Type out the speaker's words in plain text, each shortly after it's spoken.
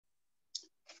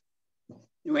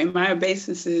Anyway, my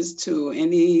obeisances to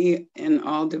any and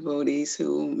all devotees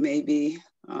who may be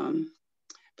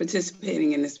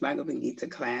participating in this Bhagavad Gita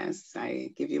class.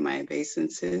 I give you my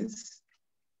obeisances.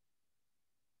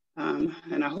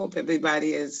 And I hope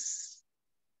everybody is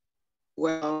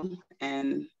well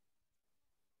and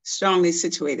strongly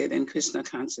situated in Krishna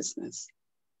consciousness.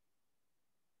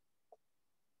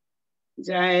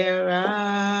 Jaya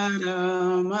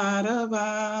Radha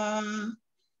Madhava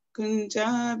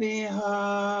Kunja Bihari.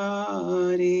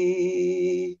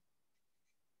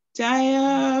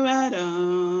 Jaya Radha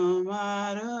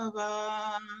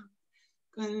Madhava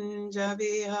Kunja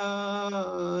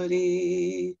Bihari.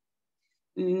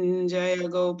 Jaya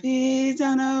Gopi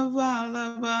Jana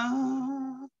Vallabha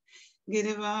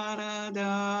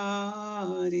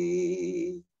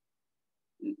Girivaradari.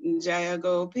 Jaya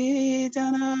Gopi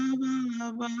Jana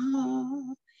Vallabha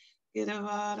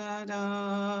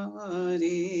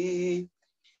Girivaradari.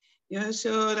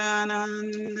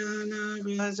 Yashodanandana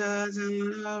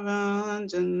Vrajajana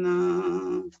Ranjana.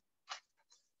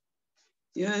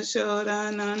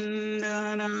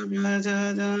 Yashodanandana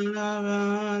Vrajajana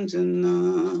Ranjana.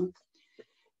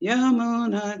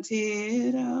 Yamuna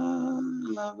Tira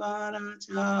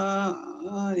Vanachari.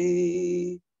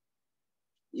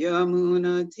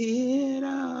 Yamuna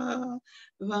Tira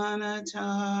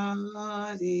Vanachari.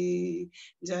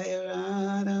 Jaya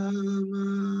Radha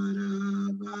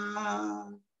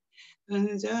Madhava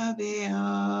Kunja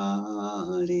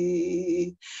Bihari.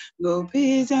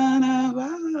 Gopi Jana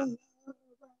Vallabha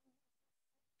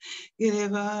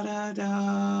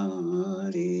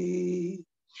Girivaradari.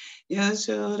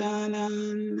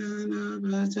 Yashodanandana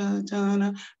Vrajajana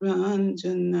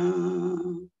Ranjana.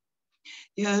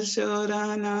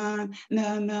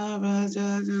 Yashodanandana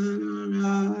Vrajajana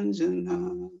Ranjana.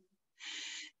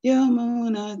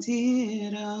 Yamuna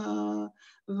Tira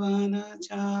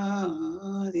Vanachari.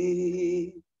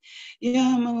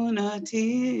 Yamuna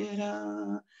Tira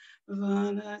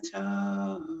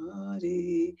Vanachari.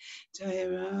 Jaya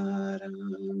Radha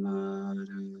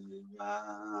Madhava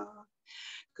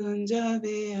Kunja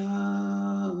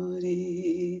Bihari.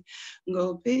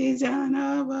 Gopi Jana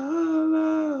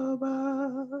Vallabha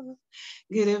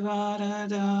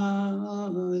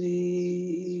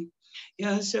Girivaradari.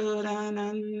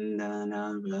 Yashodanandana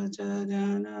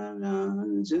Vrajajana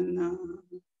Ranjana.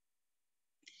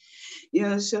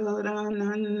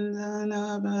 Yashodanandana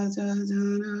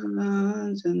Vrajajana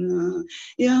Ranjana.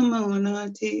 Yamuna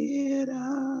Tira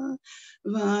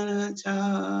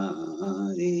Vanachari.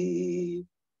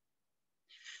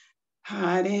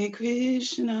 Hare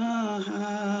Krishna,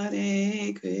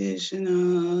 Hare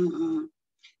Krishna,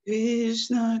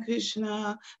 Krishna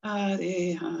Krishna,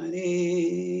 Hare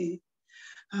Hare,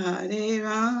 Hare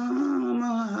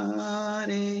Rama,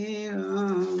 Hare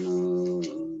Rama,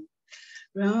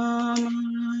 Rama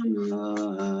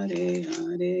Rama, Hare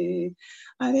Hare,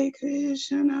 Hare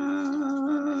Krishna,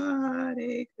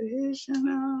 Hare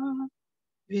Krishna,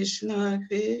 Krishna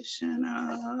Krishna,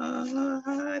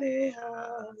 Hare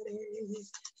Hare,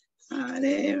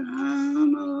 Hare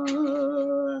Rama,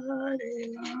 Hare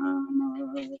Rama,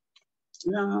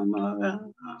 Rama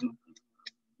Rama,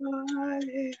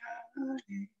 Hare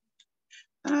Hare,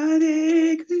 Hare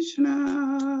Krishna,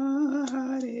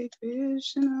 Hare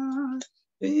Krishna,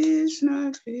 Krishna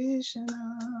Krishna,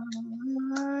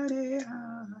 Hare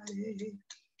Hare,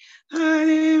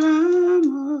 Hare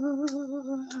Rama,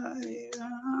 Hare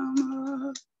Rama,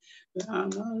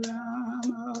 Rama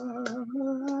Rama,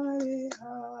 Hare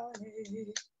Hare.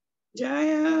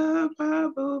 Jaya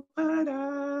Prabhupada,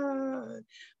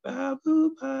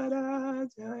 Prabhupada,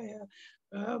 Jaya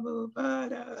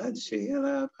Prabhupada,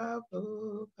 Srila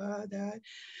Prabhupada,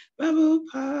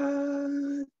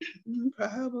 Prabhupada,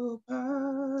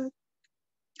 Prabhupada,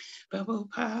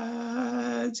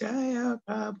 Prabhupada, Jaya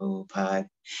Prabhupada,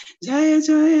 Jaya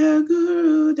Jaya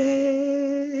Gurudev,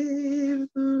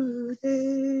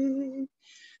 Gurudev,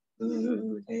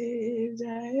 Gurudev,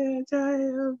 Jaya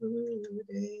Jaya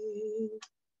Gurudev.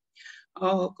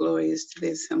 All glories to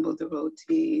the assembled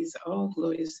devotees, all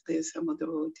glories to the assembled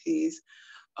devotees,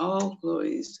 all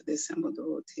glories to the assembled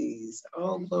devotees,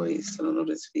 all glories to the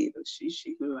lotus feet of Shri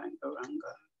Shri Guru and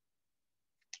Gauranga.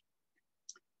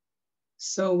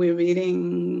 So we're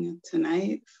reading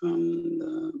tonight from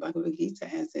the Bhagavad Gita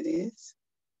as it is,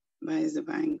 by His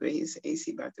Divine Grace,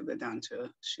 A.C. Bhaktivedanta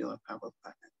Srila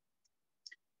Prabhupada.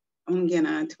 Om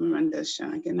Gyana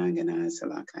Tumrandasha Gyana Gyana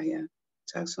Salakaya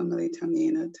Chakshamali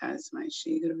Tamyena Tasmai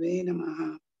Shri Gurave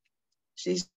Namaha.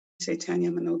 Shri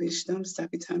Chaitanya Manodishtam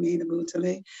Stapitamyena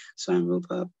Bhutale Swam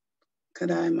Rupa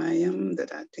Kadai Mayam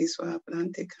Dadati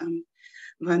Swapadantikam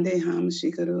Vandeham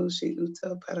Shiguru Shri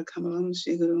Uta Parakamalam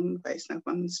Shigurum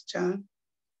Vaisnavamscha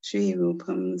Shri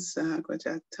Rupam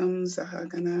Sahagrajatam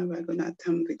Sahagana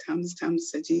Ragunatam Vitam Tam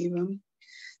Sajivam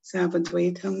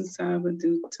Savadvaitam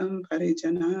Savadutam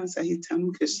Parijana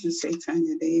Sahitam Krishna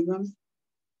Chaitanya Devam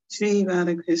Shri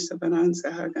Radha Krishna Paran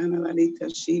Sahagana Lalita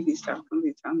Shri Vishakam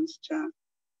Vitamscha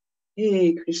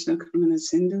Hey Krishna Kamana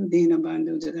Sindhu Dina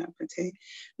Bandhu Jagapate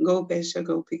Gopesha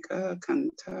Gopika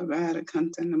Kanta Radha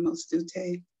Kanta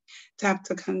Namostute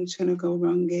Tapta Kanchana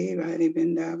Gaurange Radhi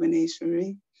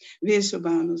Vrindavaneshwari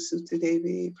Vishabhanu Sutta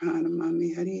Devi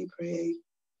Pranamami Hari Pray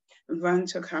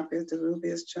Vancha Kapya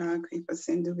Darubyas Cha Kripa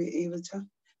Sindhu Evata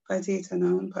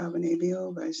Patitanam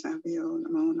Pavanebhyo Vaishnavyo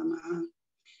Namo Namaha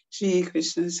Shri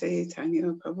Krishna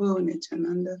Chaitanya Prabhu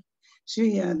Nityananda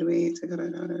Shri Advaita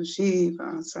Gadadara Shri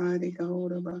Vasari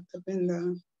Gaura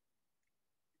Bhaktavinda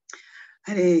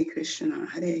Hare Krishna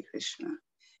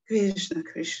Krishna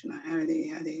Krishna Hare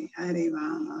Hare Hare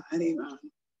Rama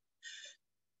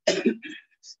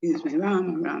excuse me,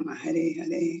 Rama Hare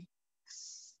Hare.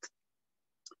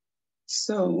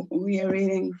 So we are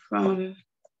reading from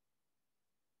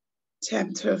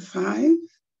chapter 5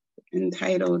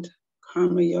 entitled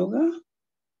Karma Yoga,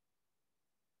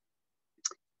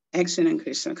 Action in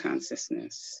Krishna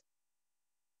Consciousness.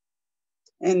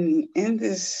 And in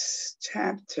this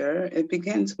chapter, it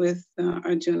begins with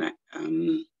Arjuna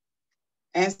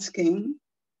asking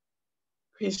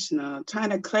Krishna,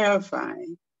 trying to clarify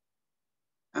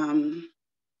the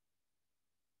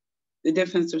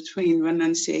difference between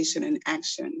renunciation and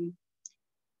action,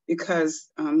 because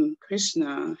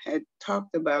Krishna had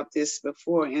talked about this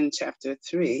before in chapter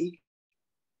 3.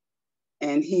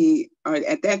 And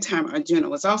at that time, Arjuna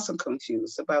was also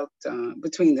confused about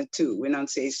between the two,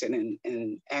 renunciation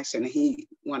and action. He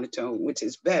wanted to know which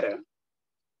is better.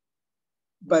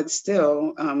 But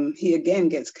still, he again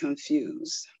gets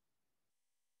confused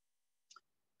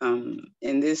in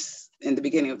the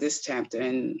beginning of this chapter,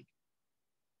 and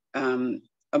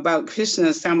about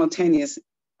Krishna's simultaneous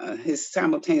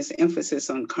emphasis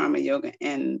on karma yoga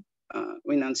and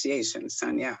renunciation,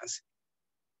 sannyas.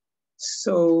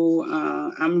 So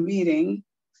I'm reading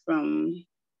from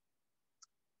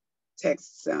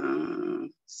text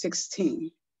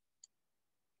 16.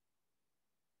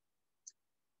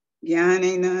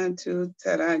 Jñānena tu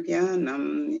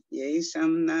tarajñānaṁ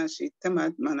yeṣāṁ nāśitam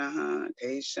ātmanaḥ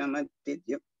teṣām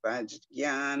āditya-vaj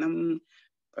jñānaṁ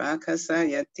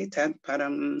prakāśayati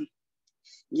param.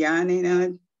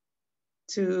 Jñānena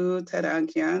tu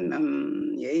tarajñānaṁ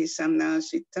yeṣāṁ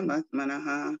nāśitam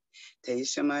ātmanaḥ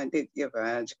teṣām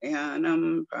āditya-vaj jñānaṁ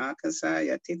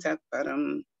prakāśayati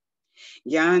param.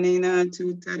 Jñānena tu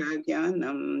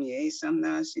tarajñānaṁ yeṣāṁ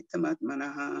nāśitam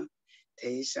ātmanaḥ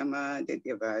teṣām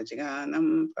āditya-vaj jñānaṁ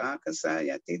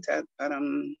prakāśayati param.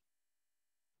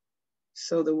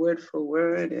 So the word for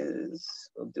word is,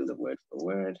 we'll do the word for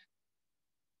word.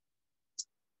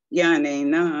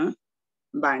 Jñānena,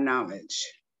 by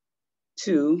knowledge.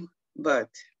 2, but.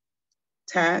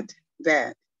 Tat,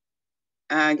 that.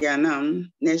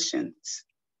 Ajñānaṁ, nescience.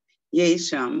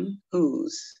 Yeṣāṁ,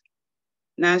 whose.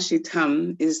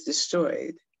 Nāśitam is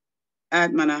destroyed.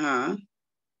 ātmanaḥ,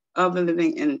 of a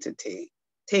living entity.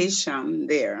 Teṣām,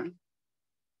 there.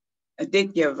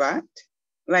 āditya-vaj,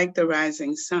 like the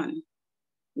rising sun.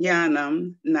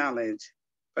 Jñānaṁ, knowledge.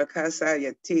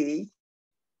 Prakāśayati,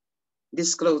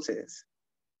 discloses.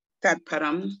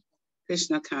 Param,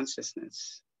 Krishna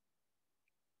consciousness.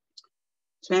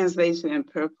 Translation and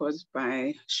purport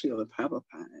by Srila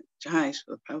Prabhupada. Jai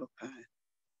Srila Prabhupada.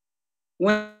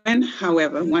 When,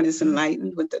 however, one is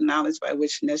enlightened with the knowledge by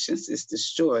which nescience is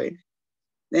destroyed,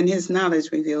 then his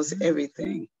knowledge reveals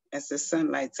everything, as the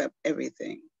sun lights up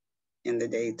everything in the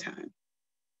daytime.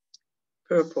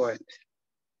 Purport.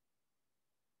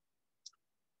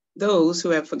 Those who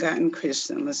have forgotten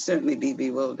Krishna must certainly be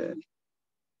bewildered,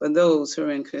 but those who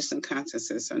are in Krishna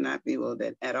consciousness are not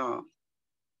bewildered at all.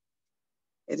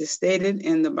 It is stated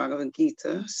in the Bhagavad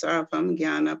Gita, Sarvam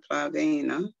Jnana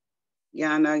Plavena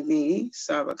Jnanagni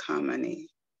Sarvakamani,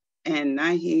 and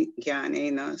Nahi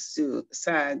Jñānena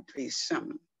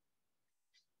Sadrisham.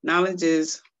 Knowledge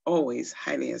is always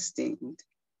highly esteemed.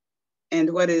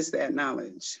 And what is that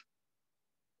knowledge?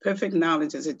 Perfect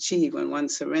knowledge is achieved when one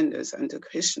surrenders unto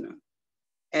Krishna,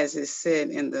 as is said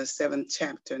in the 7th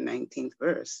chapter, 19th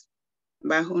verse.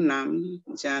 Bahunam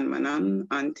janmanam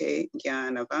ante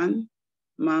jnanavan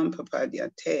mam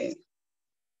papadyate.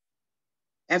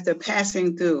 After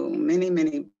passing through many,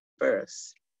 many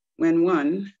births, when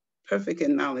one, perfect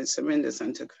in knowledge, surrenders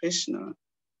unto Krishna,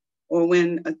 or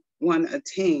when one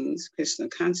attains Krishna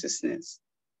consciousness,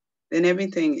 then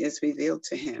everything is revealed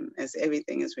to him as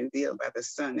everything is revealed by the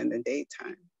sun in the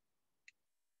daytime.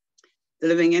 The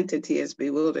living entity is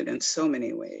bewildered in so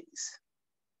many ways.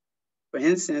 For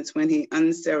instance, when he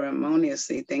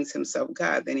unceremoniously thinks himself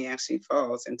God, then he actually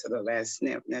falls into the last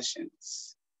snare of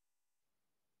nescience.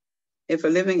 If a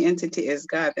living entity is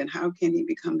God, then how can he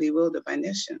become bewildered by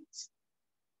nescience?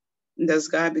 Does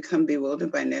God become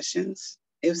bewildered by nescience?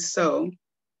 If so,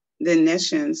 then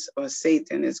nescience or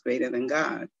Satan is greater than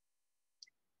God.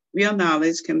 Real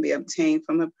knowledge can be obtained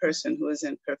from a person who is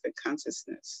in perfect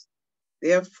consciousness.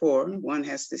 Therefore, one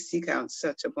has to seek out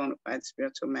such a bona fide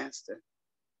spiritual master,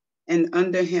 and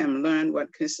under him learn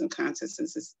what Krishna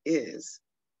consciousness is.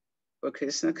 For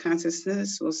Krishna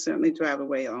consciousness will certainly drive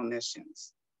away all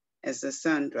nescience, as the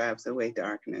sun drives away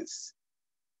darkness.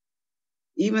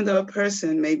 Even though a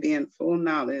person may be in full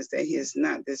knowledge that he is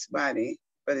not this body,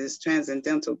 but is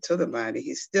transcendental to the body,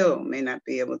 he still may not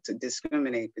be able to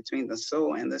discriminate between the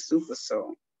soul and the super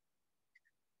soul.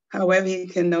 However, he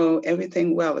can know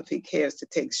everything well if he cares to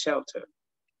take shelter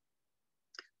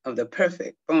of the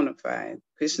perfect, bona fide,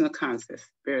 Krishna conscious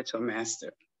spiritual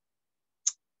master.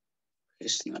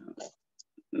 Krishna.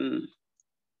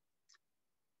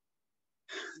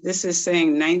 This is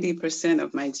saying 90%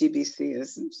 of my GBC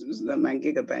my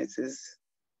gigabytes is,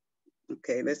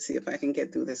 okay, let's see if I can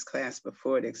get through this class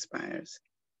before it expires.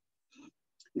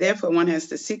 Therefore, one has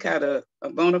to seek out a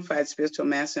bona fide spiritual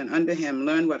master, and under him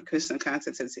learn what Krishna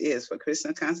consciousness is, for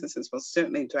Krishna consciousness will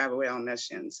certainly drive away all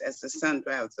nescience, as the sun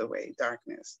drives away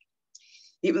darkness.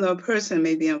 Even though a person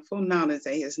may be in full knowledge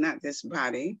that he is not this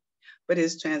body, but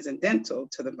is transcendental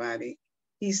to the body,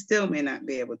 he still may not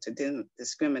be able to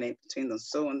discriminate between the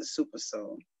soul and the super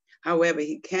soul. However,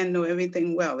 he can know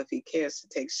everything well if he cares to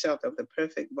take shelter of the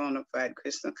perfect, bona fide,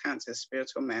 Krishna conscious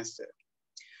spiritual master.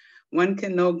 One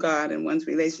can know God and one's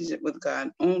relationship with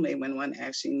God only when one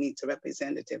actually meets a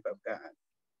representative of God.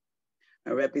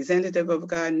 A representative of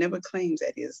God never claims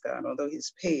that he is God, although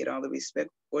he's paid all the respect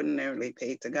ordinarily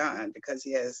paid to God because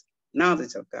he has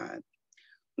knowledge of God.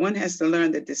 One has to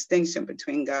learn the distinction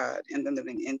between God and the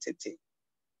living entity.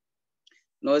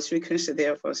 Lord Sri Krishna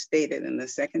therefore stated in the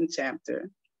second chapter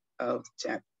of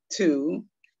chapter 2,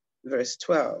 verse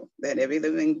 12, that every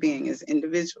living being is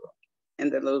individual,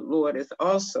 and the Lord is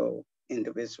also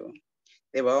individual.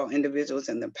 They were all individuals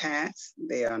in the past,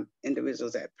 they are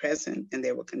individuals at present, and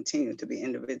they will continue to be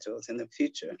individuals in the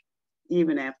future,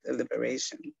 even after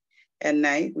liberation. At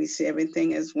night, we see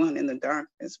everything as one in the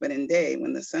darkness, but in day,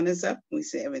 when the sun is up, we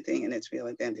see everything in its real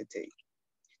identity.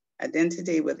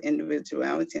 Identity with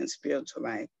individuality and spiritual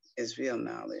life is real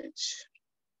knowledge.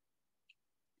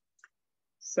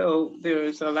 So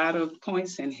there's a lot of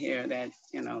points in here that,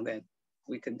 that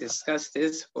we could discuss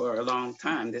this for a long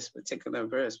time, this particular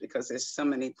verse, because there's so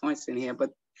many points in here.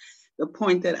 But the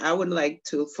point that I would like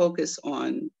to focus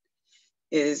on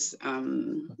is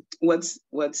what's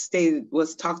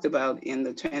talked about in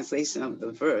the translation of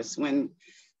the verse.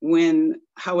 When,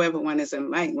 however, one is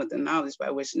enlightened with the knowledge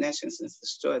by which nescience is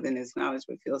destroyed, then his knowledge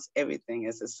reveals everything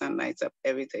as the sun lights up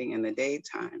everything in the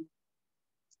daytime.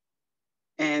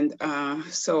 And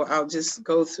so I'll just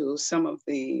go through some of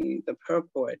the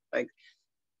purport. Like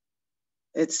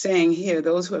it's saying here,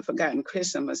 those who have forgotten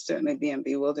Krishna must certainly be in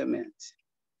bewilderment,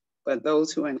 but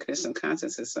those who are in Krishna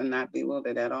consciousness are not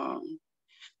bewildered at all.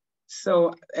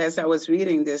 So as I was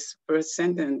reading this first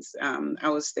sentence, I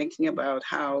was thinking about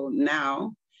how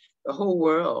now the whole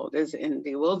world is in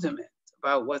bewilderment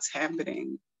about what's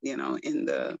happening, in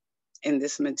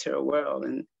this material world.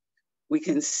 And we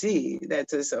can see that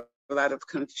there's a lot of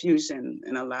confusion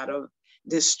and a lot of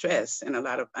distress and a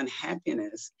lot of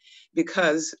unhappiness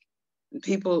because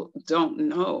people don't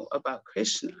know about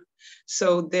Krishna.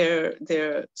 So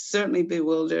they're certainly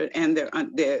bewildered, and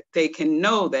they can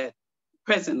know that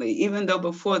presently, even though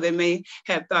before they may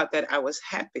have thought that I was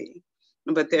happy,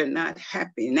 but they're not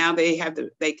happy. Now they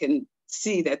can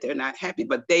see that they're not happy,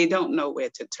 but they don't know where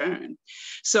to turn.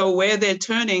 So where they're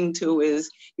turning to is,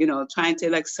 trying to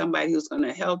elect somebody who's going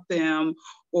to help them,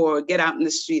 or get out in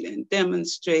the street and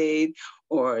demonstrate,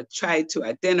 or try to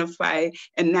identify.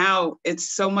 And now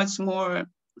it's so much more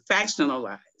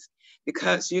factionalized,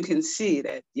 because you can see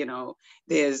that,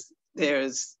 there's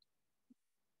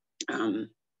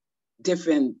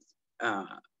different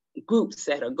groups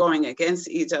that are going against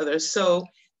each other. So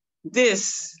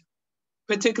this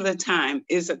particular time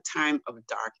is a time of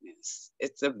darkness.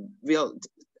 It's a real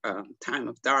time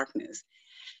of darkness.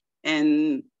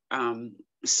 And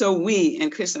so we in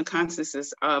Krishna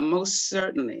consciousness are most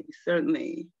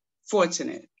certainly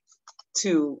fortunate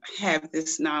to have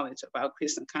this knowledge about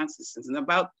Krishna consciousness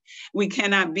and we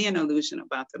cannot be an illusion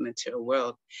about the material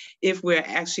world if we're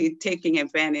actually taking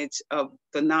advantage of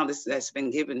the knowledge that's been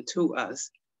given to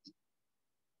us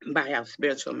by our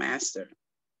spiritual master.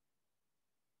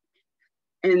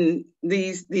 And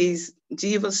these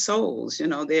jiva souls,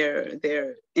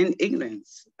 they're in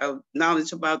ignorance of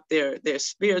knowledge about their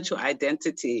spiritual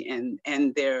identity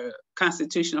and their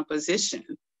constitutional position.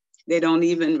 They don't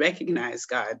even recognize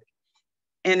God.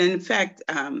 And in fact,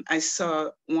 I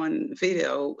saw one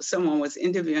video, someone was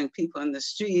interviewing people on the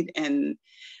street, and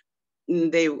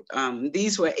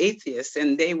these were atheists,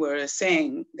 and they were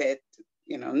saying that,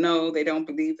 no, they don't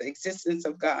believe the existence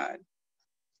of God,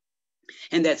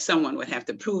 and that someone would have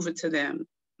to prove it to them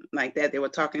like that. They were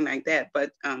talking like that.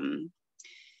 But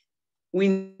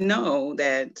we know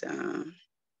that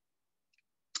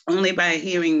only by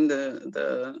hearing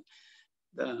the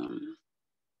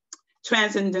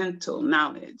transcendental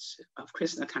knowledge of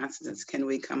Krishna consciousness can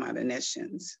we come out of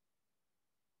nescience.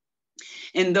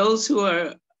 And those who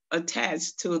are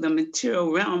attached to the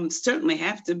material realm certainly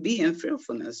have to be in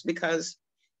fearfulness, because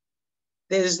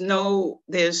there's no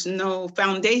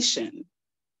foundation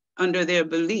under their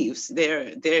beliefs,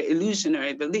 their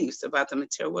illusionary beliefs about the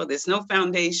material world. There's no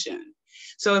foundation.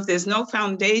 So if there's no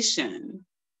foundation,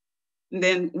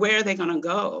 then where are they going to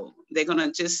go? They're going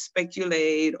to just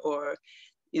speculate or,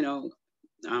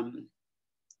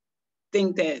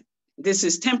 think that this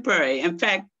is temporary. In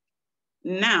fact,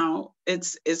 now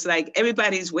it's like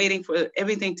everybody's waiting for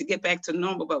everything to get back to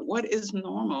normal. But what is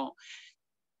normal?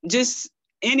 Just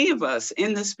any of us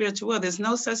in the spiritual world, there's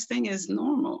no such thing as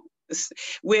normal.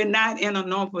 We're not in a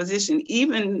normal position.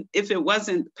 Even if it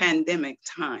wasn't pandemic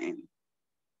time,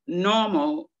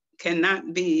 normal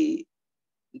cannot be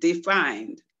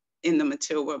defined in the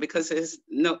material world, because there's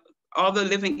all the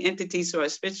living entities who are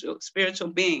spiritual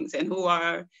beings and who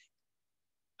are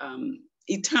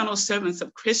eternal servants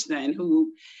of Krishna and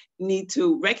who need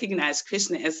to recognize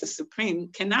Krishna as the supreme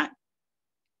cannot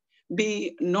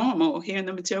be normal here in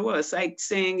the material world. It's like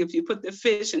saying if you put the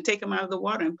fish and take them out of the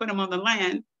water and put them on the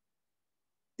land,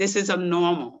 this is a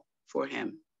normal for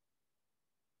him.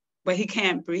 But he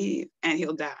can't breathe and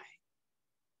he'll die.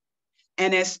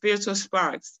 And as spiritual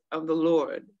sparks of the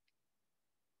Lord,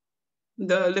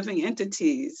 the living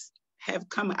entities have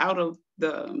come out of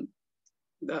the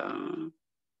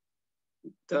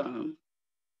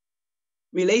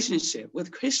relationship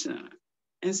with Krishna.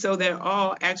 And so they're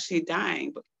all actually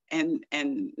dying and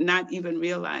not even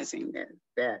realizing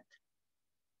that.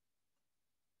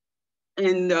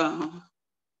 And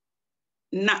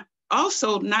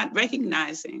not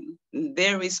recognizing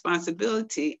their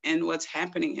responsibility in what's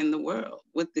happening in the world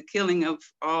with the killing of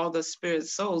all the spirit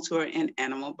souls who are in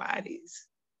animal bodies.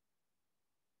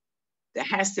 There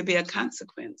has to be a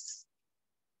consequence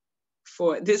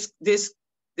for this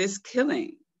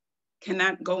killing.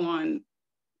 Cannot go on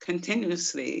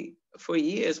continuously for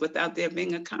years without there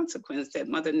being a consequence, that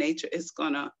Mother Nature is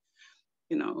gonna,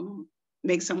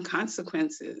 make some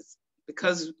consequences,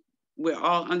 because we're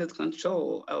all under the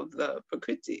control of the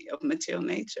prakriti, of material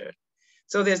nature.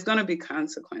 So there's gonna be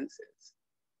consequences.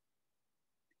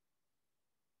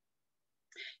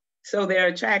 So they're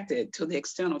attracted to the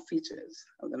external features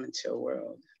of the material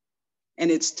world.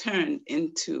 And it's turned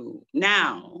into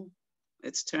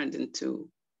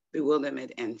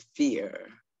bewilderment and fear.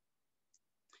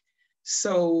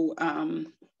 So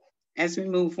as we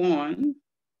move on,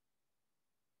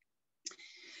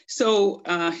 so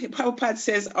Prabhupada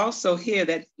says also here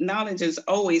that knowledge is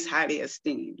always highly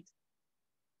esteemed.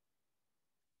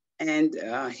 And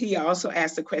he also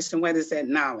asked the question, what is that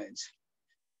knowledge?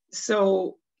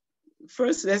 So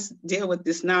first, let's deal with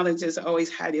this knowledge is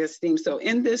always highly esteemed. So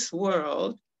in this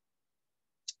world,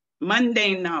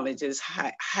 mundane knowledge is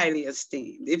highly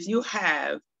esteemed. If you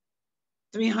have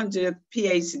 300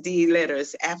 PhD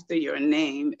letters after your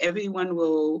name, everyone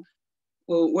will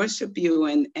worship you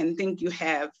and think you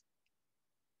have,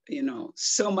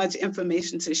 so much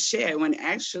information to share, when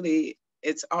actually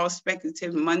it's all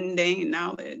speculative, mundane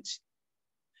knowledge.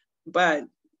 But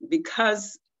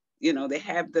because, they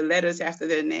have the letters after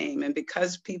their name, and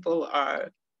because people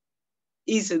are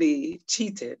easily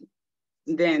cheated,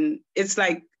 then it's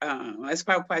like, as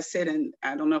Prabhupada said, and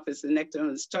I don't know if it's the Nectar of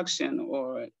Instruction,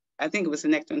 or I think it was the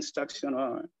Nectar of Instruction,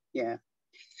 or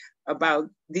about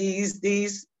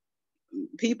these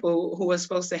people who are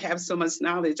supposed to have so much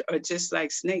knowledge are just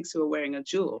like snakes who are wearing a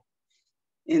jewel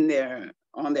on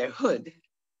their hood.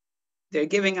 They're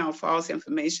giving out false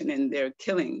information and they're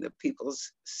killing the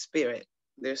people's spirit,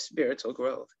 their spiritual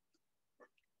growth.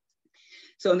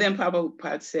 So then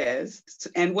Prabhupada says,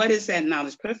 and what is that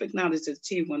knowledge? Perfect knowledge is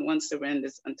achieved when one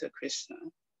surrenders unto Krishna.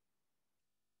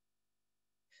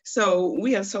 So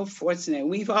we are so fortunate.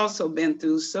 We've also been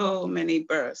through so many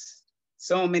births,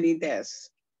 so many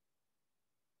deaths.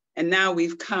 And now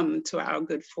we've come to our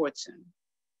good fortune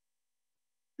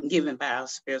given by our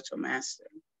spiritual master.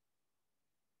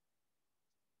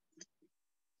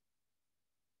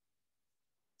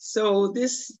 So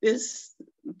this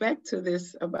back to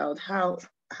this about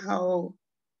how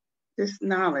this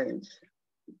knowledge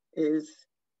is,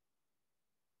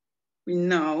 we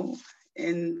know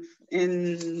in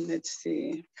let's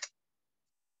see.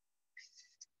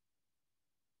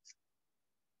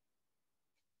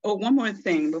 Oh, one more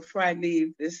thing before I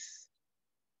leave this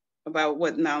about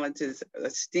what knowledge is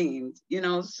esteemed. You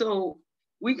know, so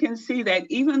we can see that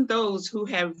even those who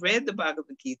have read the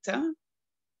Bhagavad Gita,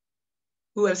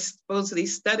 who have supposedly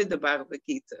studied the Bhagavad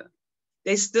Gita,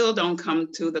 they still don't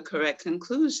come to the correct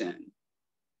conclusion.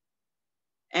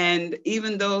 And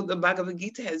even though the Bhagavad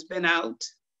Gita has been out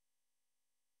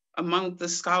among the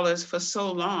scholars for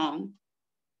so long,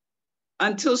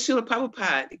 until Srila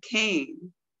Prabhupada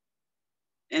came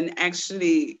and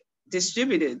actually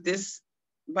distributed this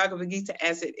Bhagavad Gita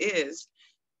as it is,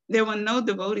 there were no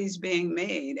devotees being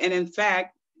made. And in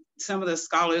fact, some of the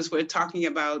scholars were talking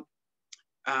about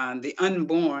the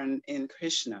unborn in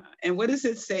Krishna. And what does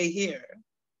it say here?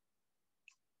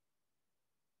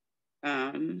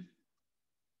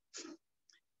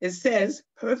 It says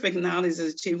perfect knowledge is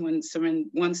achieved when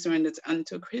one surrenders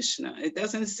unto Krishna. It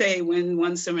doesn't say when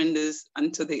one surrenders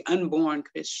unto the unborn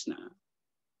Krishna.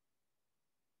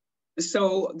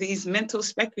 So these mental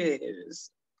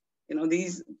speculators, you know,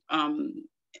 these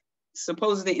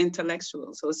supposedly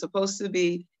intellectuals who are supposed to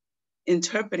be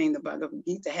interpreting the Bhagavad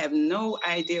Gita have no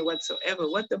idea whatsoever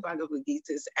what the Bhagavad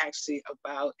Gita is actually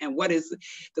about and what is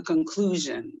the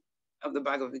conclusion of the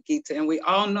Bhagavad Gita. And we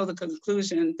all know the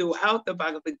conclusion throughout the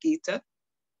Bhagavad Gita,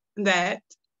 that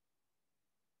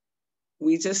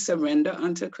we just surrender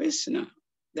unto Krishna.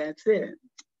 That's it.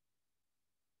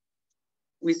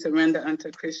 We surrender unto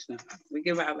Krishna. We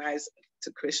give our lives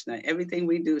to Krishna. Everything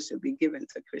we do should be given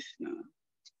to Krishna.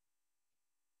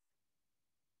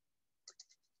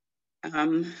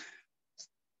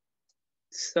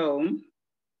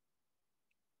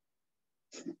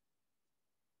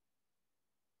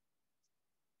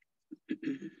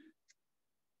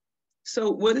 So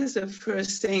what is the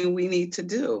first thing we need to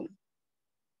do?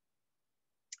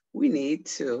 We need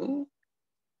to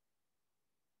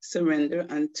surrender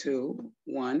unto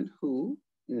one who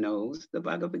knows the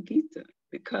Bhagavad Gita,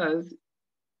 because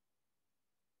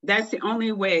that's the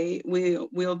only way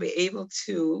we'll be able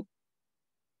to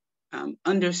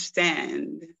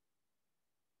understand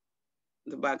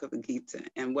the Bhagavad Gita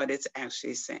and what it's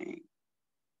actually saying.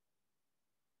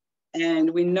 And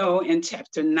we know in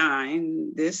chapter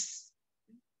 9, this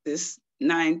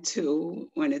 9:2,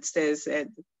 when it says that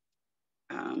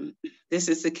this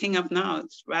is the king of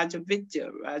knowledge, Raja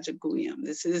Vidya, Raja Guyam.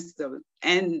 This is the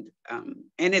end, and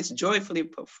it's joyfully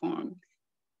performed.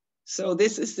 So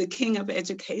this is the king of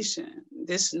education,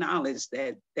 this knowledge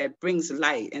that brings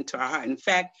light into our heart. In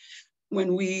fact,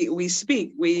 when we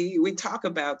speak, we talk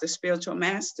about the spiritual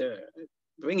master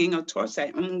bringing a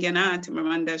torchlight.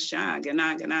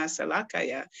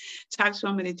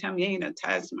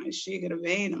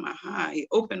 He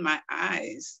opened my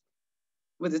eyes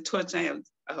with the torchlight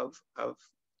of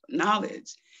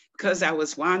knowledge, because I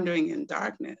was wandering in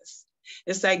darkness.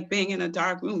 It's like being in a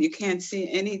dark room. You can't see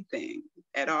anything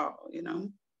at all, you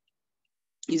know?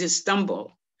 You just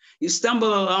stumble. You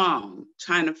stumble along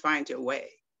trying to find your way.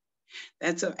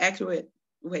 That's an accurate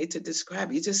way to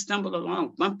describe it. You just stumble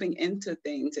along, bumping into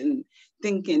things and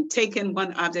thinking, taking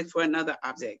one object for another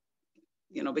object,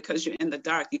 you know, because you're in the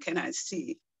dark, you cannot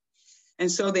see.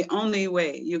 And so the only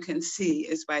way you can see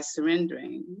is by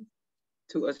surrendering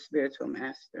to a spiritual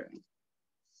master.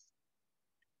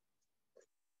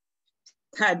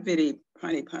 Tadvidi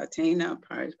pranipatena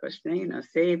paripasnena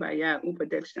sevaya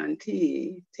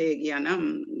upadekshanti te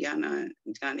jñānaṁ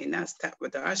jñānena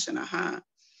tatvadarsanaha.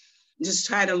 Just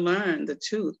try to learn the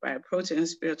truth by approaching a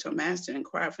spiritual master,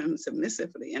 inquire from him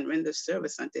submissively, and render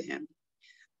service unto him.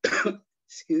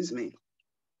 Excuse me.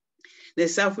 The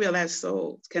self-realized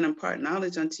souls can impart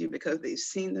knowledge unto you because they've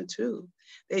seen the truth.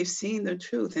 They've seen the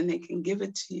truth, and they can give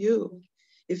it to you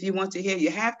if you want to hear. You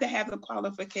have to have the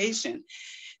qualification.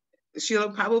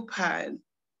 Srila Prabhupada,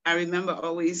 I remember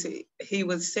always, he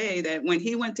would say that when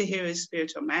he went to hear his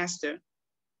spiritual master,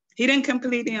 he didn't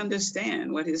completely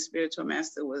understand what his spiritual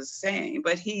master was saying,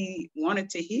 but he wanted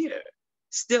to hear.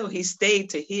 still he stayed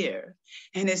to hear.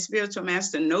 And his spiritual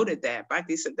master noted that.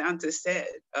 Bhaktisiddhanta said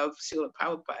of Srila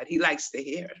Prabhupada, he likes to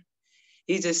hear.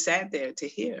 He just sat there to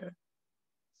hear,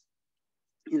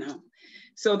 you know.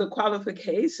 So the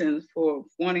qualifications for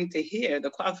wanting to hear, the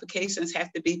qualifications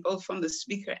have to be both from the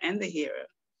speaker and the hearer.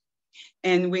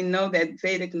 And we know that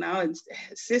Vedic knowledge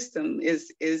system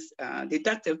is a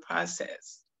deductive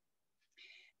process.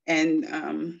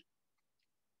 And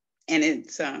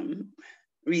it's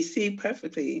received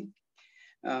perfectly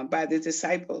by the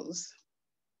disciples,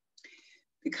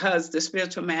 because the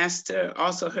spiritual master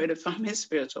also heard it from his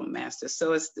spiritual master.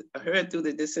 So it's heard through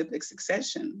the disciplic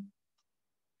succession.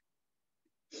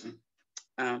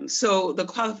 So the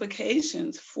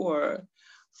qualifications for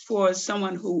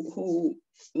someone who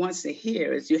wants to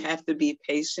hear is you have to be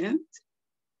patient,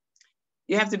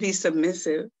 you have to be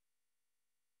submissive,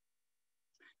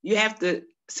 you have to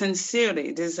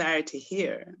sincerely desire to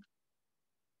hear.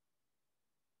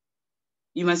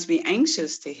 You must be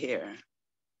anxious to hear.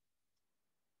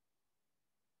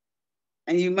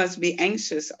 And you must be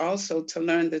anxious also to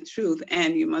learn the truth,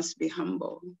 and you must be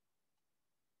humble.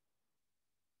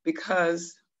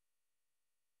 Because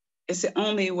it's the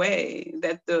only way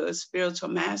that the spiritual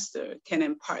master can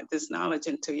impart this knowledge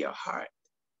into your heart.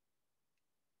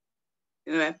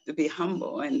 You have to be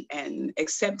humble and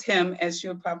accept him, as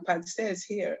your Prabhupada says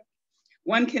here.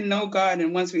 One can know God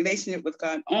and one's relationship with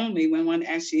God only when one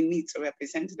actually meets a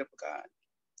representative of God.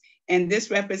 And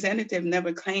this representative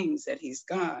never claims that he's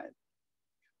God,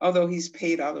 although he's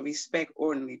paid all the respect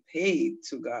ordinarily paid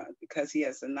to God because he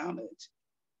has the knowledge.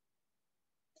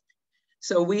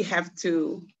 So we have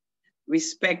to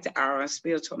respect our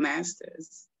spiritual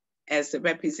masters as the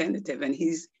representative, and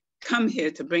he's come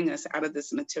here to bring us out of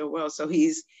this material world. So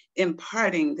he's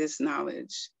imparting this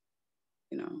knowledge,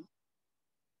 you know,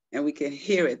 and we can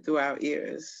hear it through our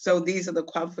ears. So these are the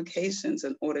qualifications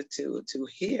in order to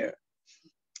hear,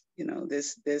 you know,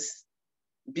 this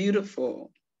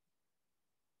beautiful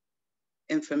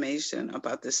information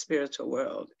about the spiritual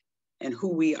world and who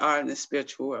we are in the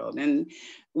spiritual world. And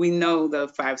we know the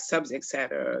 5 subjects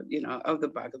that are, you know, of the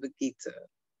Bhagavad Gita.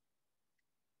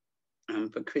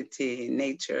 Prakriti,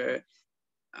 nature,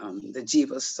 the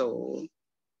Jiva soul,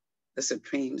 the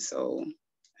supreme soul.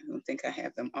 I don't think I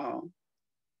have them all.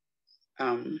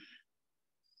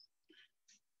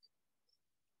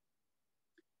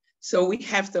 So we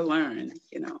have to learn,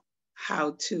 you know,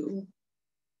 how to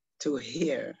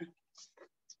hear.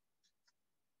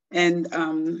 And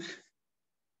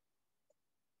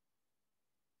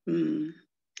in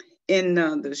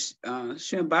the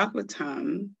Srimad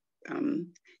Bhagavatam,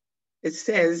 it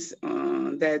says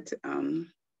that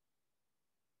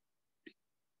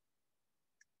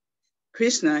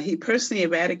Krishna, he personally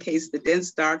eradicates the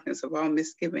dense darkness of all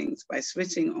misgivings by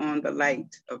switching on the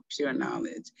light of pure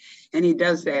knowledge. And he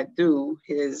does that through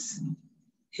his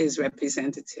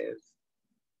representative.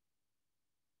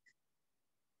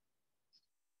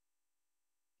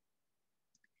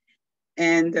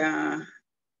 And I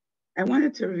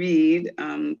wanted to read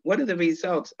what are the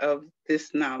results of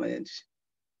this knowledge.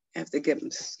 I have to get,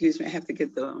 excuse me, I have to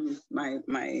get my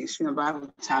Srimad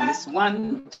Bhagavatam. It's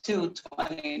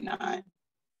 1:2:29.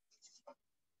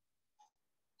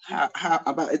 How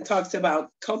about, it talks about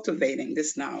cultivating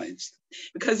this knowledge.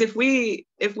 Because if we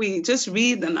just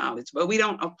read the knowledge, but we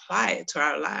don't apply it to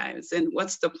our lives, then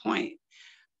what's the point?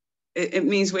 It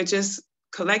means we're just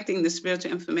collecting the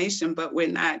spiritual information, but we're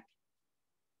not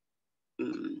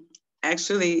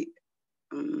actually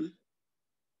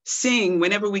seeing,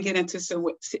 whenever we get into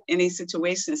any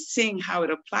situation, seeing how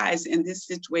it applies in this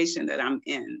situation that I'm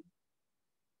in.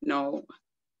 No.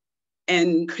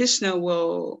 And Krishna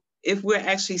will, if we're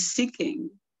actually seeking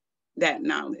that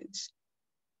knowledge,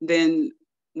 then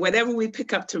whatever we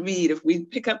pick up to read, if we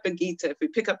pick up the Gita, if we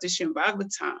pick up the Srimad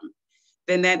Bhagavatam,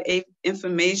 then that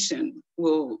information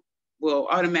will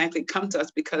automatically come to us,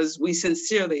 because we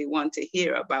sincerely want to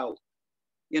hear about,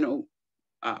 you know,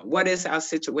 what is our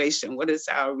situation? What is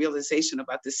our realization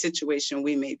about the situation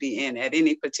we may be in at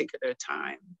any particular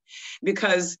time?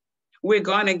 Because we're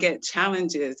going to get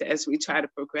challenges as we try to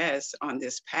progress on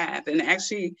this path. And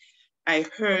actually, I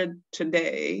heard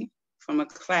today from a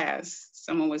class,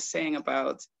 someone was saying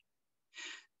about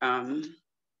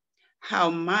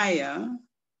how Maya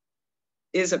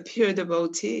is a pure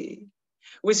devotee,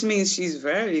 which means she's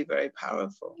very, very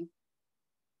powerful.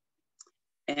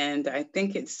 And I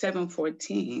think it's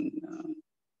 7:14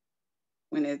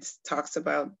 when it talks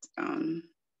about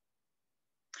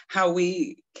how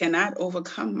we cannot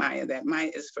overcome Maya, that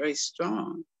Maya is very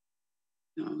strong.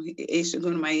 You know,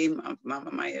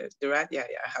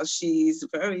 how she's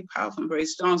very powerful and very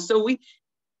strong. So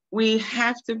we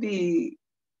have to be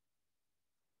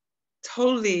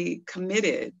totally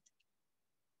committed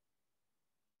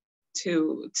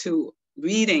to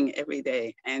reading every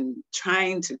day and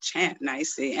trying to chant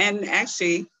nicely. And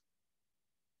actually,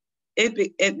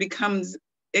 it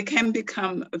can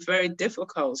become very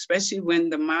difficult, especially when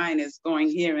the mind is going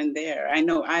here and there. I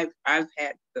know I've had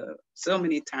so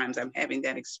many times I'm having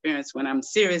that experience when I'm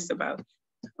serious about,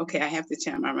 okay, I have to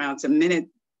chant my rounds. The minute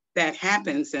that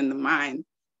happens, and the mind,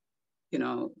 you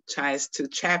know, tries to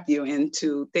trap you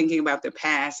into thinking about the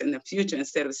past and the future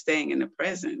instead of staying in the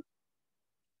present.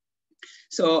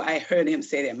 So I heard him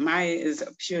say that Maya is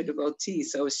a pure devotee.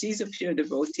 So if she's a pure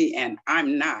devotee and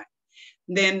I'm not,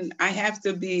 then I have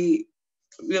to be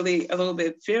really a little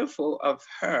bit fearful of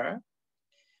her.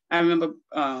 I remember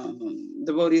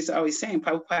devotees always saying,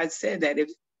 Prabhupada said that if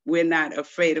we're not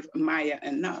afraid of Maya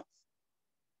enough.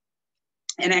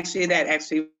 And actually, that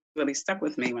actually really stuck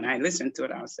with me when I listened to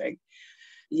it. I was like,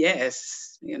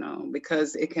 yes, you know,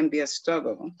 because it can be a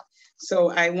struggle. So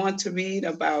I want to read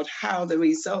about how the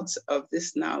results of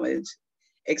this knowledge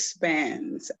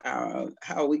expands,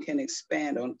 how we can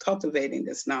expand on cultivating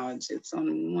this knowledge. It's on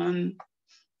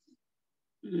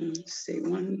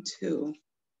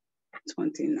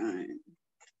 1:2:29.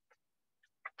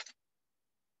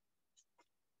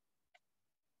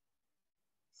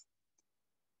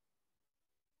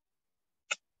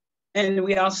 And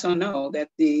we also know that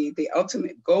the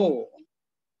ultimate goal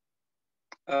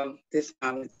of this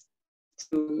knowledge is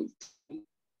to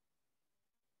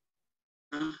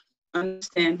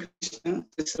understand Krishna,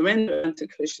 to surrender unto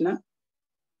Krishna,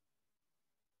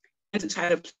 and to try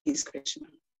to please Krishna.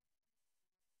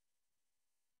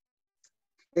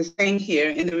 The thing here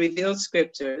in the revealed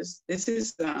scriptures, this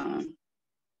is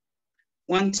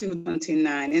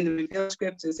 1:2:29. In the revealed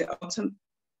scriptures, the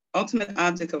ultimate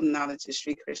object of knowledge is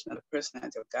Sri Krishna, the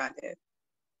personality of Godhead.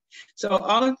 So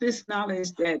all of this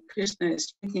knowledge that Krishna is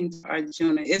speaking to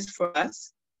Arjuna is for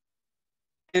us.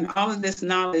 And all of this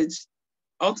knowledge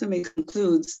ultimately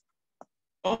concludes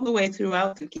all the way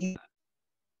throughout the Gita.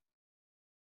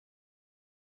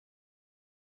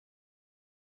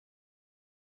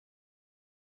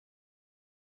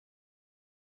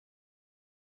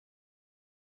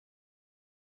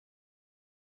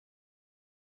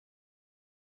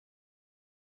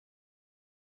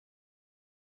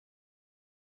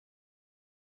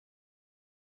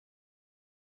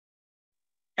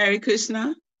 Hare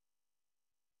Krishna.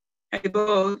 Hare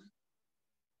Bol.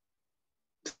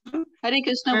 Hare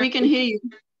Krishna, we can hear you.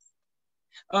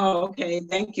 Oh, okay.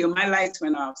 Thank you. My lights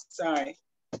went off. Sorry.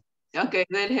 Okay,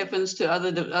 that happens to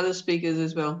other speakers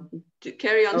as well.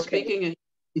 Carry on speaking.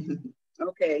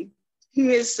 Okay.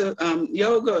 He is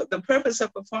yoga. The purpose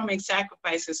of performing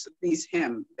sacrifices to please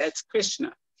him. That's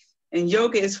Krishna. And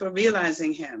yoga is for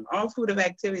realizing him. All fruitive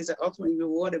activities are ultimately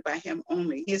rewarded by him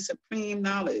only. He is supreme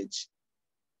knowledge.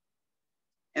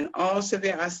 And all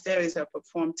severe austerities are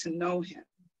performed to know him.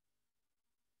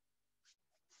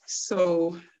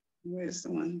 So, where's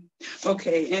the one?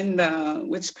 Okay, in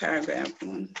which paragraph?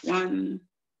 1,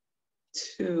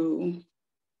 2,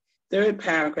 third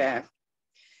paragraph.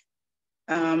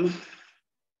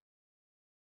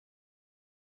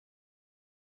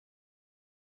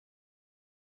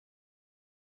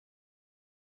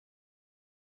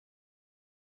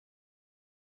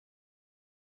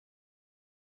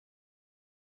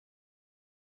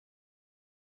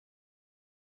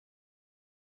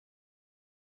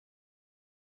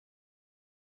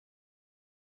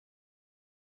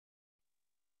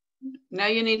 Now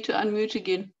you need to unmute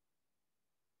again.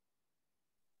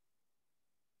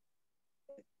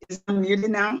 Is it unmuted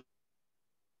now?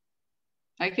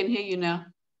 I can hear you now.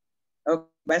 Okay.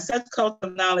 By such cult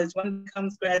of knowledge, one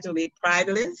becomes gradually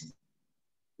prideless,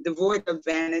 devoid of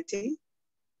vanity,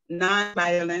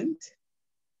 non-violent,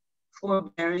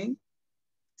 forbearing,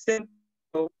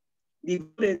 simple,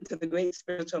 devoted to the great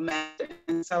spiritual master,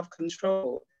 and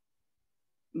self-controlled.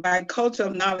 By culture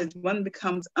of knowledge, one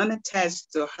becomes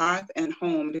unattached to hearth and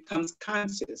home, becomes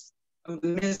conscious of the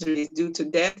miseries due to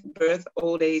death, birth,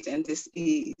 old age, and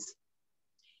disease.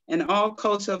 And all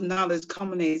culture of knowledge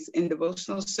culminates in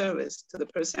devotional service to the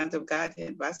personality of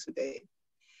Godhead, Vasudeva.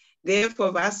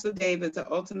 Therefore, Vasudeva is the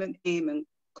ultimate aim in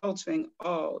culturing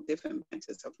all different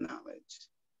branches of knowledge.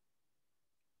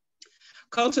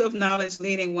 Culture of knowledge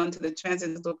leading one to the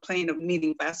transcendental plane of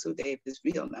meeting Vasudeva is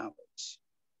real knowledge.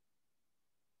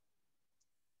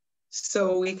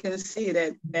 So we can see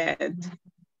that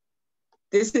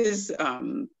this is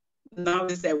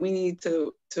knowledge that we need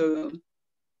to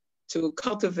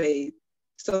cultivate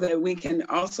so that we can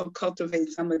also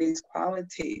cultivate some of these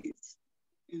qualities,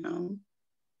 you know.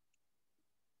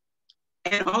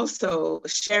 and also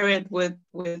share it with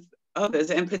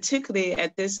others, and particularly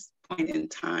at this point in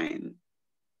time,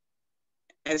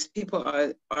 as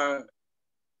people are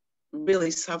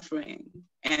really suffering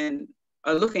and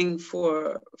are looking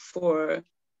for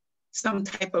some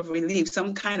type of relief,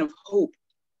 some kind of hope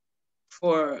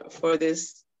for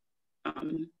this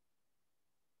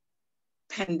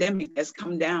pandemic that's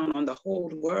come down on the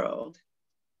whole world.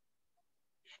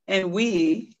 And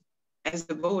we, as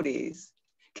devotees,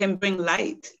 can bring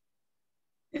light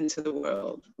into the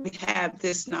world. We have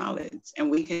this knowledge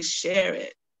and we can share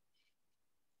it,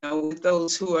 you know, with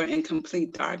those who are in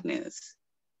complete darkness,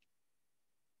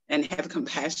 and have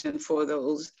compassion for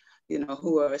those, you know,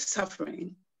 who are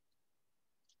suffering.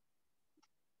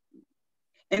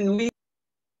 And we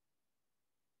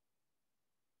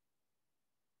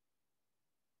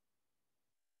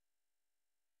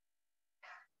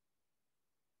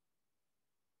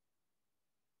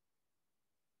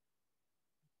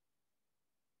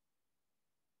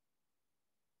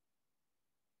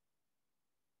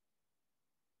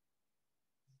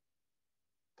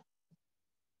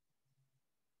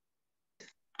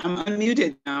I'm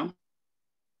unmuted now.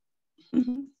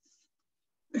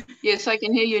 Yes, I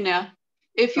can hear you now.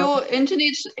 If your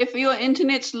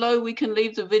internet's low, we can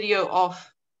leave the video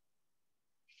off.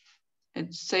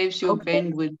 It saves your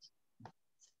bandwidth.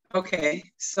 Okay,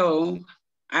 so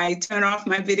I turn off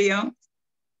my video?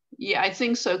 Yeah, I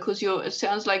think so, because it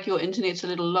sounds like your internet's a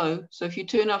little low. So if you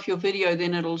turn off your video,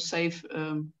 then it'll save,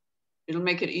 it'll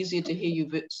make it easier to hear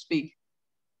you speak.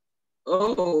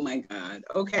 Oh my God,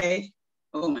 okay.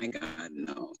 Oh my God,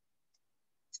 no.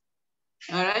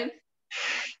 All right,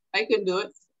 I can do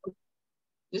it.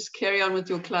 Just carry on with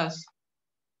your class.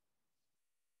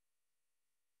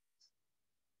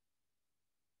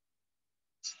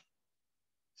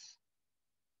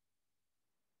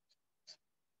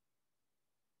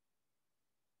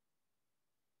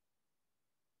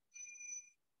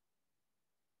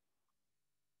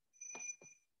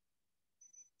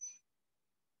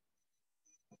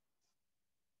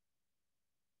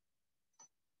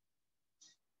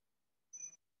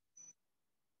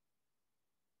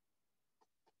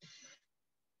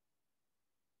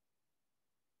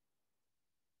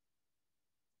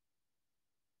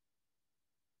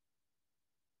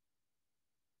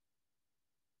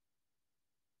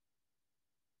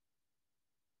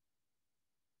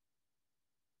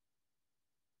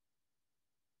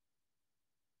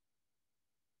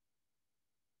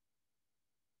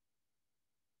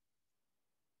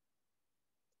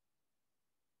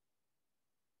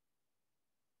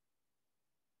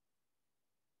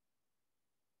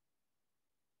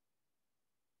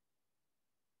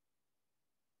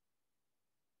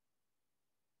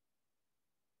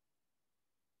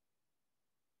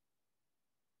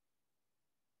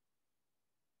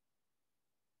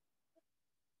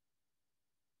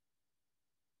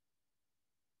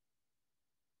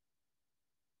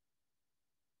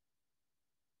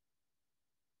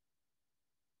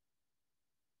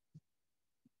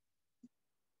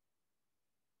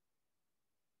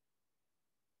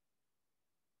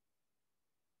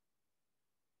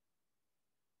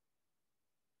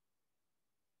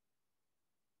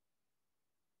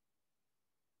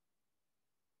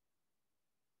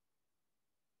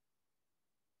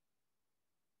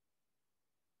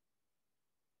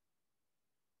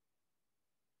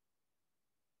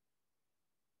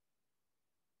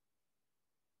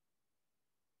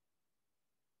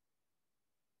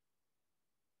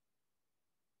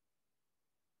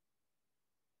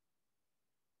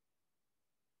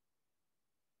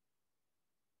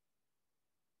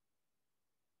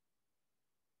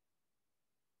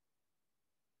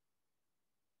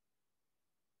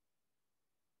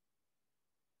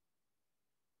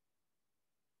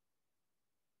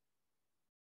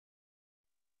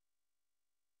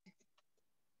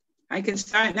 I can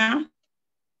start now?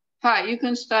 Hi, you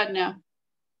can start now.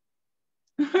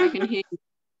 I can hear you.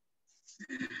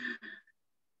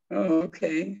 Oh,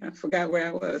 okay. I forgot where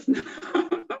I was.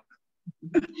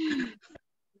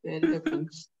 Bad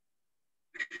difference.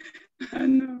 I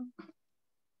know.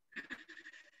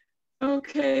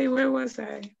 Okay, where was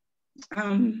I?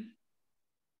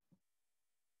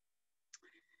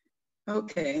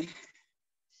 Okay.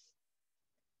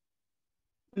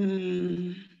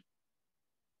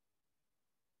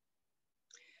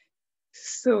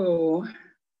 So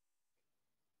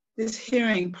this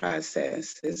hearing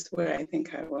process is where I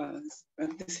think I was.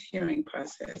 But this hearing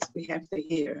process, we have to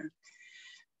hear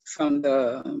from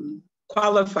the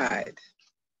qualified.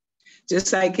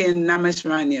 Just like in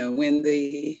Namaskar, when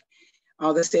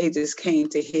all the sages came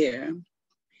to hear,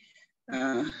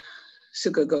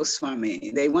 Shuka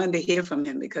Goswami. They wanted to hear from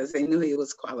him because they knew he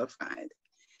was qualified.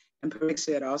 And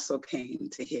Parikshit also came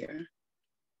to hear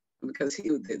because he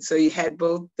did. So you had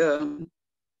both the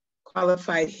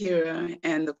qualified hearer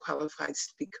and the qualified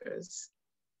speakers.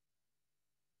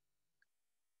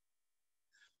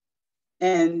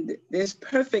 And there's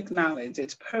perfect knowledge,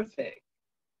 it's perfect.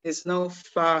 There's no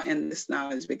flaw in this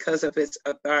knowledge because of its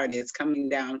authority. It's coming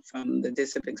down from the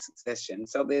disciplic succession.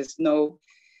 So there's no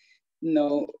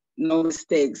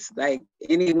mistakes. Like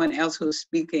anyone else who's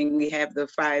speaking, we have the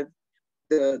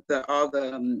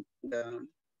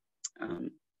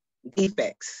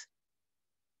defects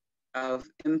of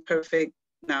imperfect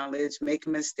knowledge,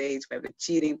 making mistakes, we have a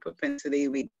cheating propensity,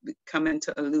 we come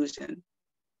into illusion.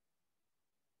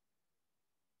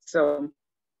 So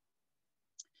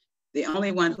the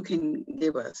only one who can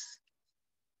give us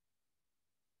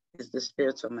is the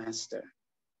spiritual master.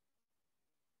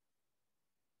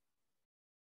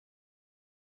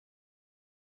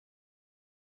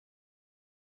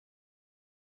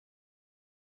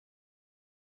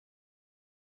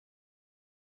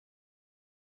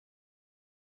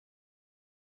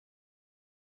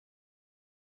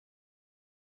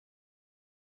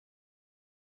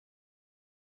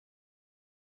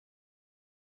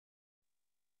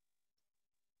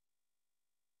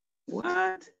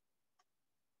 What?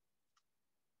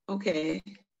 Okay.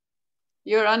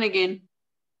 You're on again.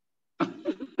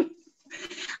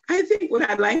 I think what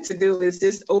I'd like to do is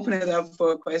just open it up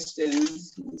for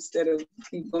questions instead of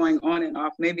keep going on and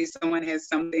off. Maybe someone has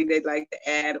something they'd like to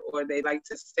add or they'd like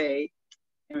to say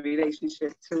in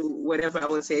relationship to whatever I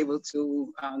was able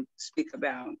to speak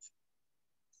about.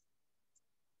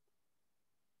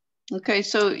 Okay,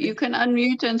 so you can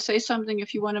unmute and say something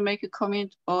if you want to make a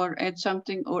comment or add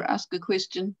something or ask a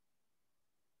question.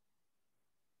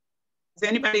 Is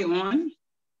anybody on?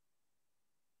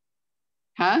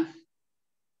 Huh?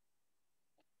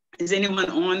 Is anyone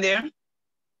on there?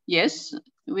 Yes,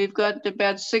 we've got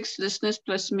about 6 listeners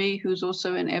plus me, who's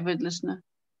also an avid listener.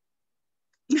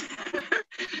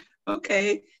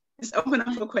 Okay, let's open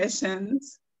up for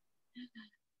questions.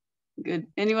 Good.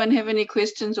 Anyone have any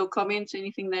questions or comments,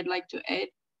 anything they'd like to add?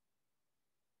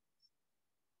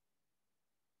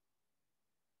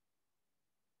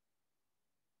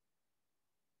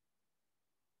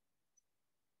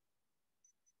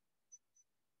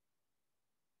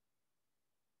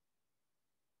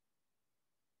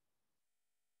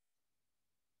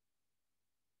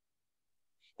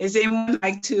 Is anyone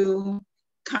like to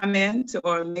comment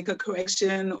or make a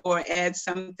correction or add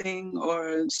something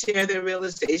or share their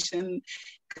realization?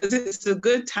 Because it's a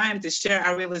good time to share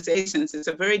our realizations. It's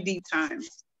a very deep time.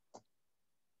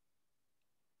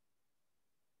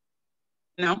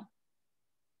 No?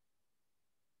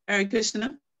 Hare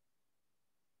Krishna?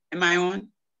 Am I on?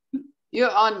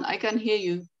 You're on. I can hear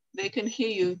you. They can hear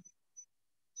you.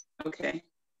 Okay.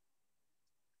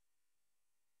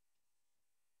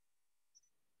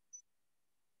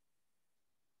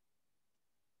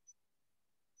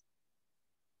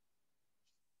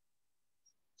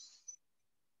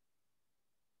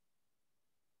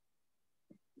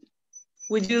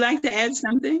 Would you like to add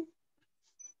something?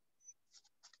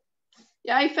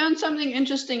 Yeah, I found something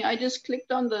interesting. I just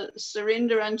clicked on the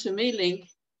Surrender Unto Me link,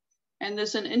 and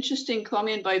there's an interesting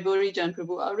comment by Burijan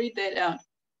Prabhu. I'll read that out.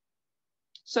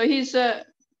 So he's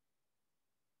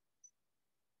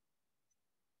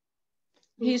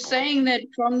saying that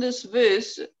from this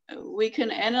verse, we can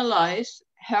analyze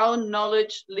how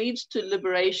knowledge leads to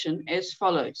liberation as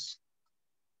follows.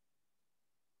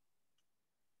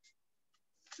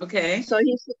 Okay. So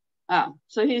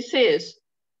he says,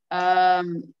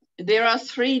 there are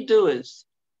 3 doers.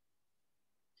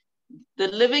 The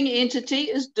living entity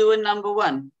is doer number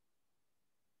 1.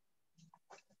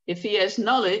 If he has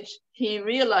knowledge, he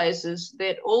realizes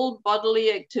that all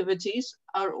bodily activities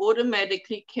are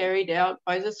automatically carried out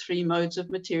by the 3 modes of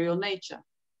material nature.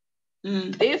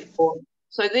 Therefore,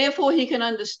 he can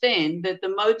understand that the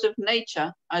modes of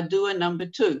nature are doer number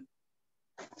 2.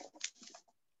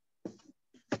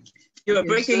 You are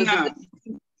breaking up.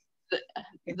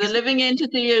 The living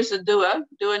entity is a doer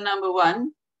number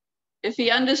 1. If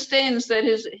he understands that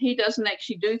he doesn't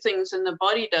actually do things and the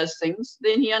body does things,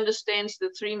 then he understands the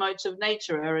 3 modes of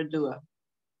nature are a doer.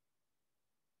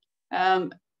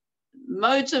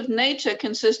 Modes of nature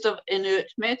consist of inert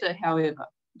matter, however.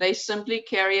 They simply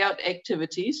carry out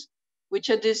activities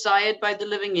which are desired by the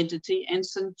living entity and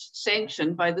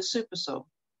sanctioned by the supersoul.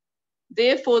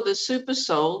 Therefore, the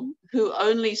supersoul, who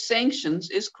only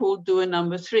sanctions, is called doer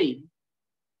number 3.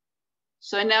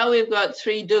 So now we've got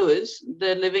 3 doers,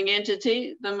 the living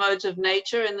entity, the modes of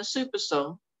nature, and the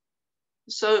supersoul.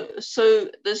 So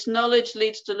this knowledge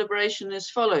leads to liberation as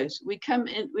follows. We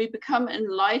become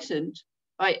enlightened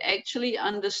by actually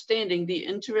understanding the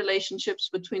interrelationships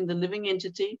between the living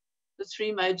entity, the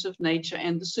three modes of nature,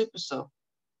 and the supersoul.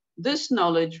 This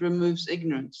knowledge removes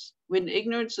ignorance. When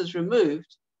ignorance is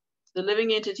removed, the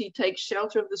living entity takes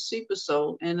shelter of the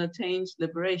supersoul and attains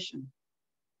liberation.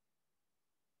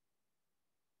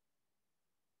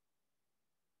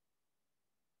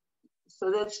 So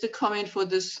that's the comment for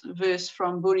this verse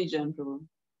from Burijan Prabhu.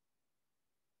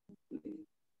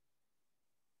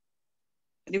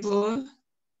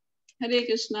 Hare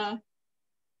Krishna.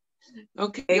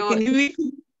 Okay,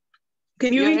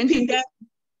 can you repeat that?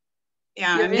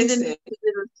 Yeah, I missed it.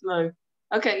 Slow.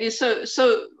 Okay,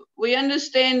 so we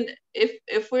understand,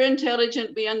 if we're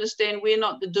intelligent, we understand we're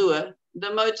not the doer.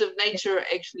 The modes of nature are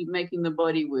actually making the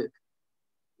body work.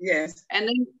 Yes.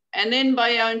 And then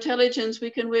by our intelligence,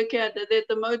 we can work out that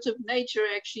the modes of nature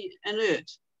are actually inert.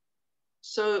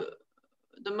 So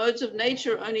the modes of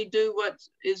nature only do what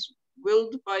is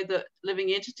willed by the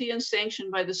living entity and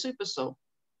sanctioned by the supersoul.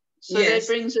 So yes,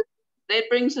 that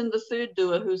brings in the third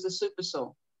doer, who's the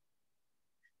supersoul.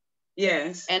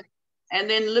 Yes. And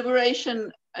then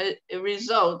liberation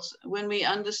results when we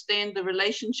understand the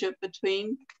relationship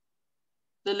between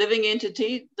the living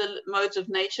entity, the modes of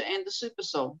nature, and the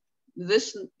supersoul.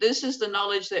 This is the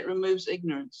knowledge that removes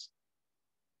ignorance.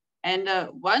 And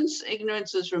once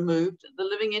ignorance is removed, the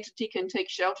living entity can take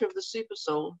shelter of the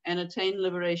supersoul and attain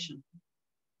liberation.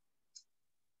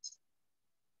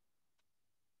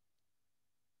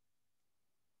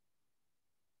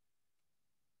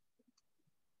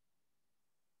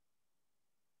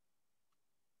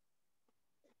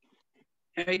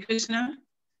 Hare Krishna.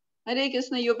 Hare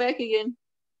Krishna, you're back again.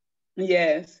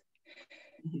 Yes.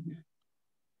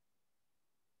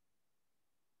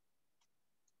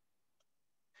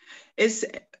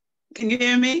 Can you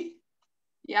hear me?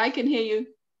 Yeah, I can hear you.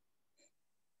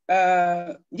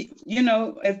 You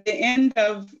know, at the end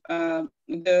of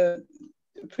the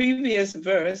previous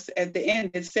verse, at the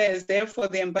end it says, therefore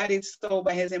the embodied soul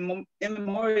by his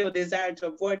immemorial desire to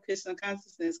avoid Krishna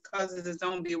consciousness causes his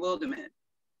own bewilderment.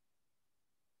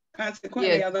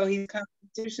 Consequently, yes, although he's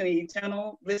constitutionally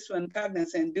eternal, blissful, and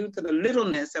cognizant, due to the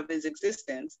littleness of his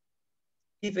existence,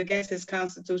 he forgets his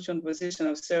constitutional position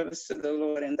of service to the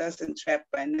Lord and thus entrapped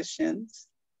by nescience.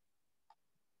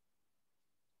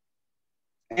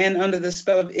 And under the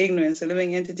spell of ignorance, the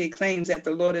living entity claims that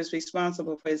the Lord is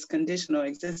responsible for his conditional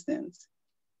existence.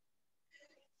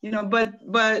 You know, but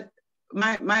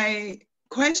my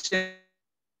question.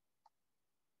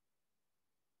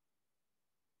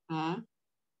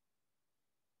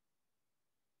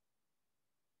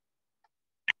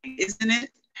 Isn't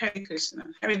it? Hare Krishna.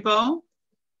 Hare Bo?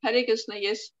 Hare Krishna,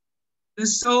 yes. The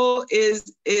soul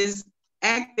is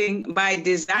acting by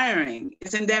desiring.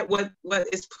 Isn't that what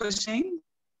is pushing?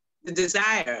 The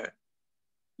desire.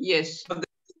 Yes. Of the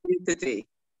entity.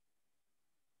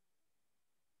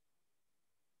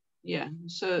 Yeah.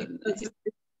 So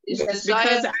yes,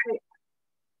 desire.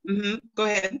 Go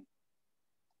ahead.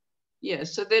 Yeah,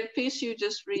 so that piece you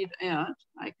just read out,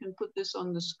 I can put this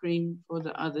on the screen for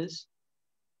the others.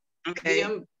 Okay.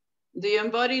 The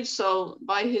embodied soul,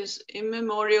 by his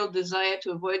immemorial desire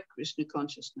to avoid Krishna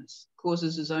consciousness,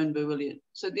 causes his own bewilderment.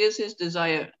 So there's his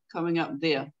desire coming up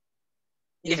there.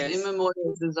 His yes,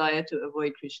 immemorial desire to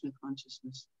avoid Krishna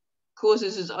consciousness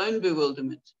causes his own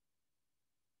bewilderment.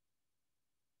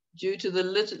 Due to the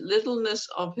littleness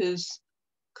of his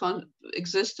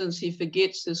existence, he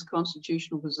forgets his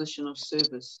constitutional position of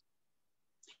service.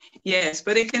 Yes,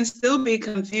 but it can still be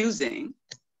confusing.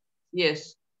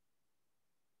 Yes.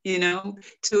 You know,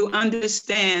 to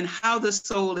understand how the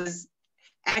soul is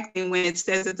acting when it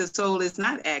says that the soul is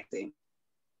not acting.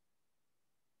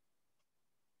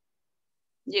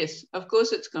 Yes, of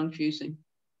course it's confusing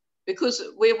because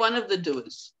we're one of the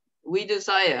doers. We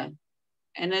desire,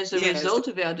 and as a yes, result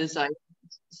of our desire,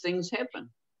 things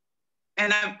happen.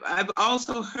 And I've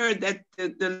also heard that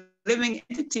the living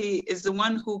entity is the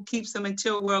one who keeps the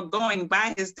material world going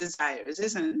by his desires,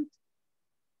 isn't it?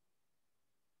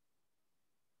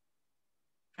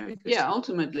 Yeah,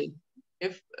 ultimately,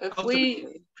 if we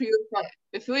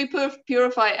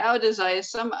purify our desires,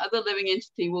 some other living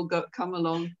entity will come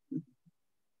along.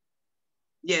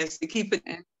 Yes, to keep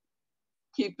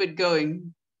it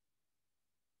going.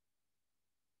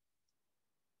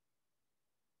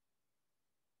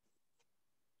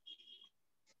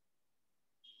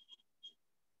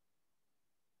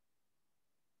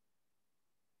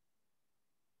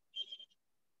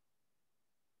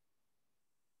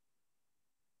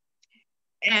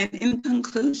 And in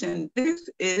conclusion, this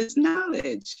is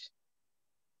knowledge.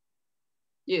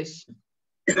 Yes.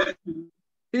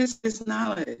 This is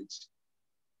knowledge.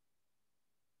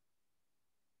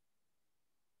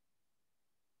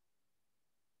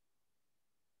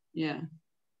 Yeah.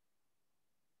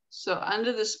 So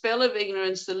under the spell of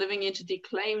ignorance, the living entity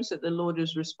claims that the Lord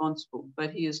is responsible,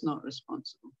 but he is not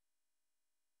responsible.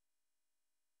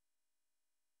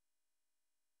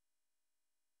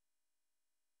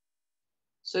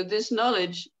 So this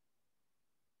knowledge,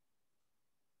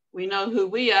 we know who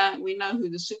we are, we know who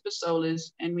the super soul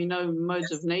is, and we know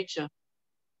modes of nature.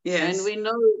 Yes. And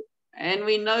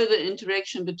we know the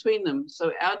interaction between them.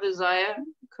 So our desire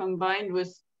combined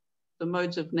with the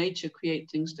modes of nature create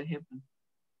things to happen.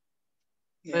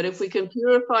 Yes. But if we can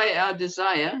purify our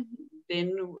desire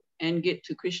then and get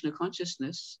to Krishna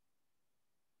consciousness,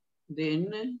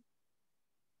 then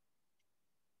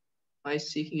by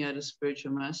seeking out a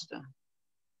spiritual master,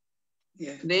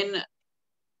 then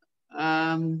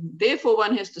therefore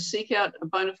one has to seek out a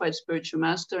bona fide spiritual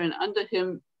master and under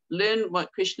him learn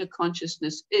what Krishna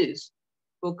consciousness is.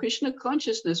 For Krishna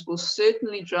consciousness will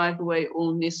certainly drive away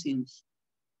all nescience,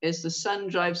 as the sun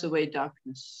drives away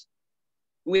darkness.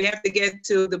 We have to get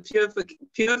to the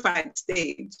purified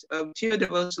stage of pure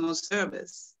devotional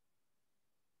service.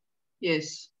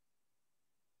 Yes.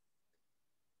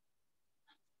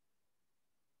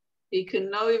 He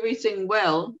can know everything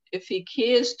well if he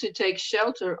cares to take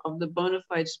shelter of the bona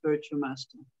fide spiritual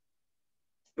master.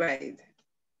 Right.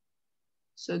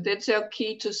 So that's our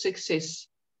key to success.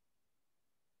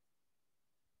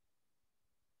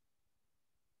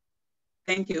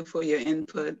 Thank you for your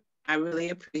input. I really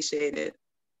appreciate it.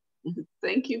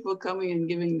 Thank you for coming and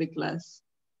giving the class.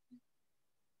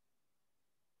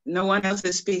 No one else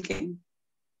is speaking?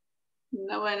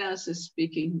 No one else is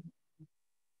speaking.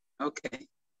 Okay.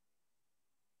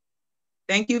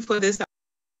 Thank you for this.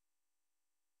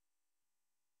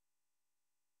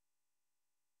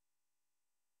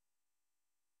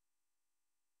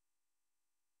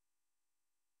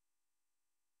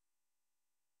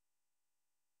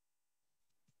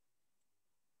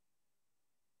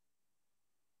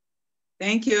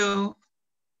 Thank you.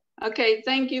 Okay,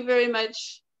 thank you very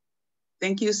much.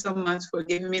 Thank you so much for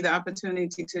giving me the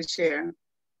opportunity to share.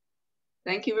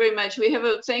 Thank you very much. We have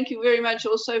a thank you very much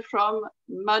also from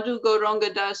Madhu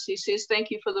Gauranga Das. He says,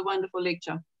 thank you for the wonderful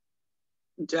lecture.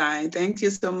 Jai, thank you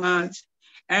so much.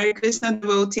 Hare Krishna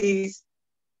devotees.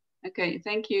 Okay,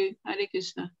 thank you. Hare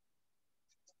Krishna.